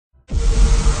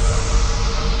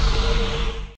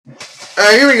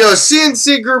Alright, here we go.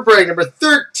 CNC group break number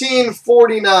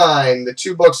 1349. The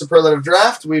 2-book Superlative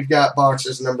draft. We've got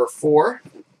boxes number 4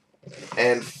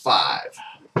 and 5.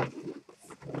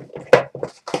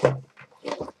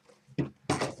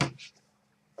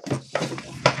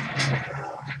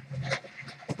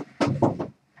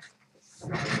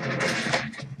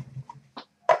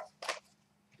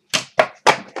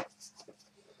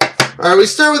 Alright, we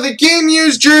start with the game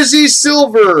used jersey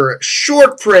silver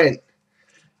short print.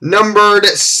 Numbered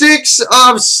 6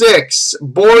 of 6,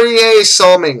 Borje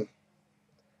Salming.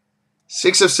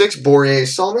 6 of 6, Borje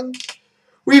Salming.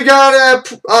 We've got a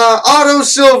auto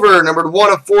silver, numbered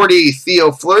 1 of 40,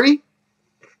 Theo Fleury.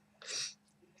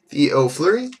 Theo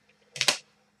Fleury.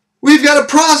 We've got a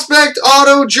prospect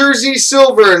auto jersey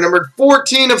silver, numbered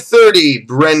 14 of 30,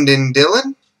 Brendan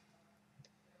Dillon.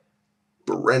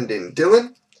 Brendan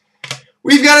Dillon.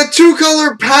 We've got a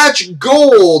 2-color patch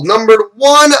gold, numbered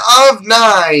 1 of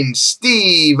 9,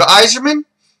 Steve Yzerman.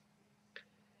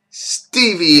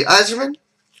 Stevie Yzerman.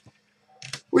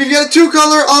 We've got a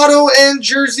 2-color auto and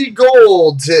jersey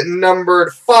gold,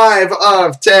 numbered 5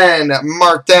 of 10,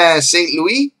 Martin St.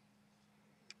 Louis.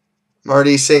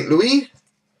 Marty St. Louis.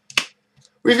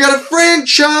 We've got a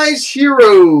franchise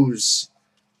heroes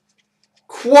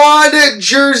quad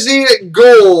jersey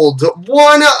gold,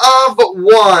 1 of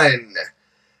 1.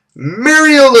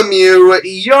 Mario Lemieux,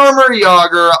 Jaromir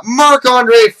Jagr,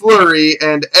 Marc-Andre Fleury,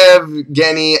 and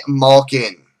Evgeny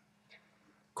Malkin.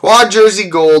 Quad jersey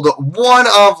gold, 1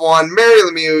 of 1. Mario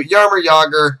Lemieux, Jaromir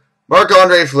Jagr,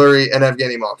 Marc-Andre Fleury, and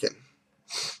Evgeny Malkin.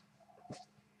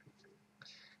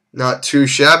 Not too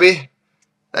shabby.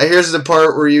 Now here's the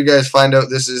part where you guys find out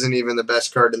this isn't even the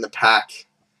best card in the pack.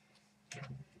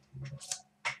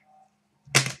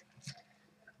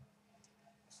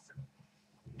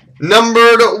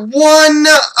 Numbered 1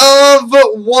 of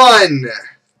 1.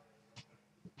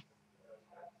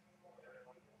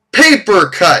 Paper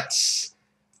cuts.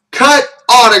 Cut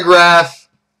autograph.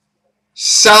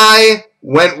 Cy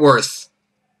Wentworth.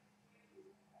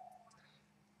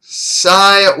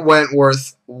 Cy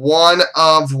Wentworth. 1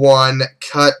 of 1.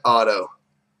 Cut auto.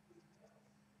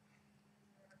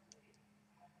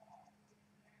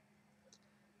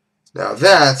 Now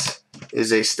that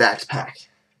is a stacked pack.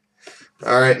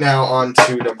 Alright, now on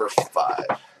to number 5.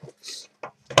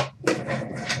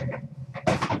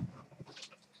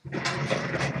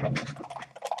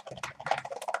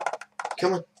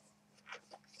 Come on.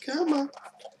 Come on.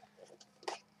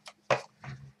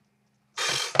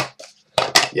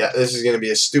 Yeah, this is going to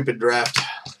be a stupid draft.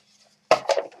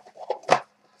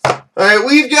 Alright,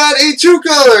 we've got a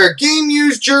 2-color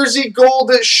game-used jersey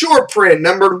gold short print,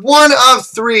 numbered 1 of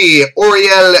 3,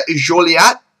 Auriel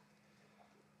Joliat.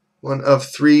 1 of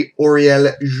 3,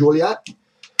 Auriel Joliat.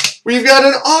 We've got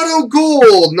an auto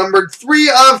gold, numbered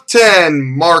 3 of 10,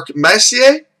 Mark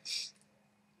Messier.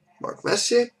 Mark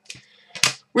Messier.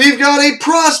 We've got a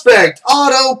prospect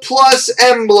auto plus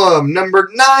emblem, numbered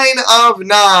 9 of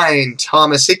 9,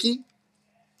 Thomas Hickey.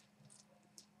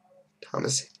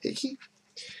 Thomas Hickey.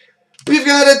 We've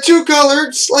got a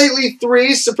 2-colored, slightly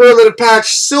 3, Superlative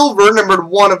patch silver, numbered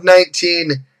 1 of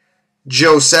 19,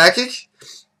 Joe Sakic.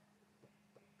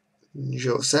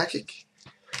 Joe Sakic.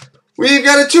 We've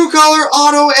got a 2-color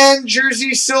auto and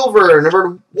jersey silver,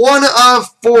 numbered 1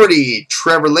 of 40,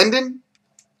 Trevor Linden.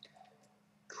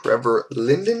 Trevor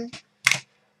Linden.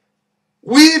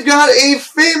 We've got a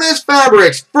Famous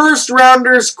Fabrics First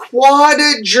Rounders quad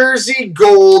jersey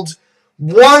gold,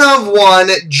 1 of 1,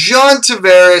 John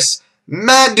Tavares,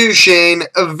 Matt Duchene,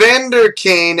 Evander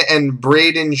Kane, and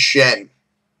Braden Shen.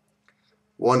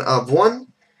 1 of 1.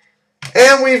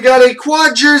 And we've got a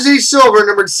quad jersey silver,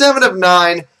 numbered 7 of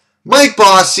 9, Mike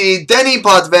Bossy, Denny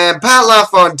Potvin, Pat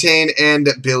LaFontaine, and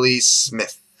Billy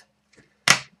Smith.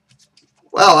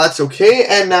 Well, that's okay.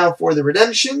 And now for the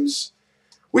redemptions.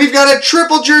 We've got a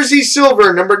triple jersey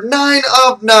silver, numbered 9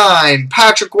 of 9,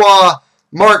 Patrick Waugh,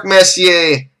 Mark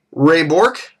Messier, Ray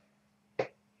Bourque.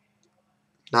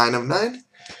 9 of 9.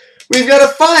 We've got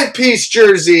a 5-piece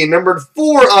jersey, numbered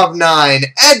 4 of 9,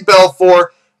 Ed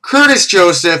Belfour, Curtis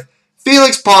Joseph,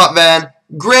 Felix Potvin,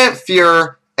 Grant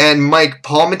Fuhrer, and Mike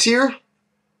Palmetier.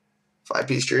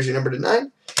 5-piece jersey numbered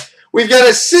 9. We've got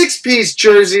a 6-piece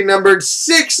jersey numbered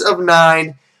 6 of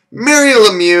 9, Mario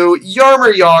Lemieux,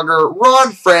 Jaromir Jagr,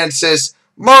 Ron Francis,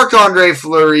 Marc-Andre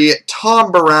Fleury,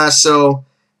 Tom Barrasso,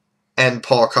 and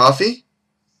Paul Coffey.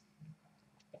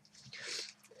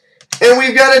 And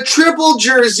we've got a triple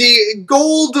jersey,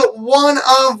 gold 1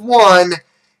 of 1,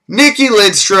 Nicky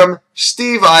Lidstrom,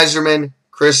 Steve Yzerman,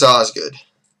 Chris Osgood.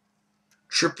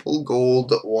 Triple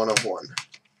gold 1 of 1.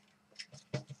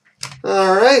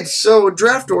 Alright, so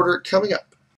draft order coming up.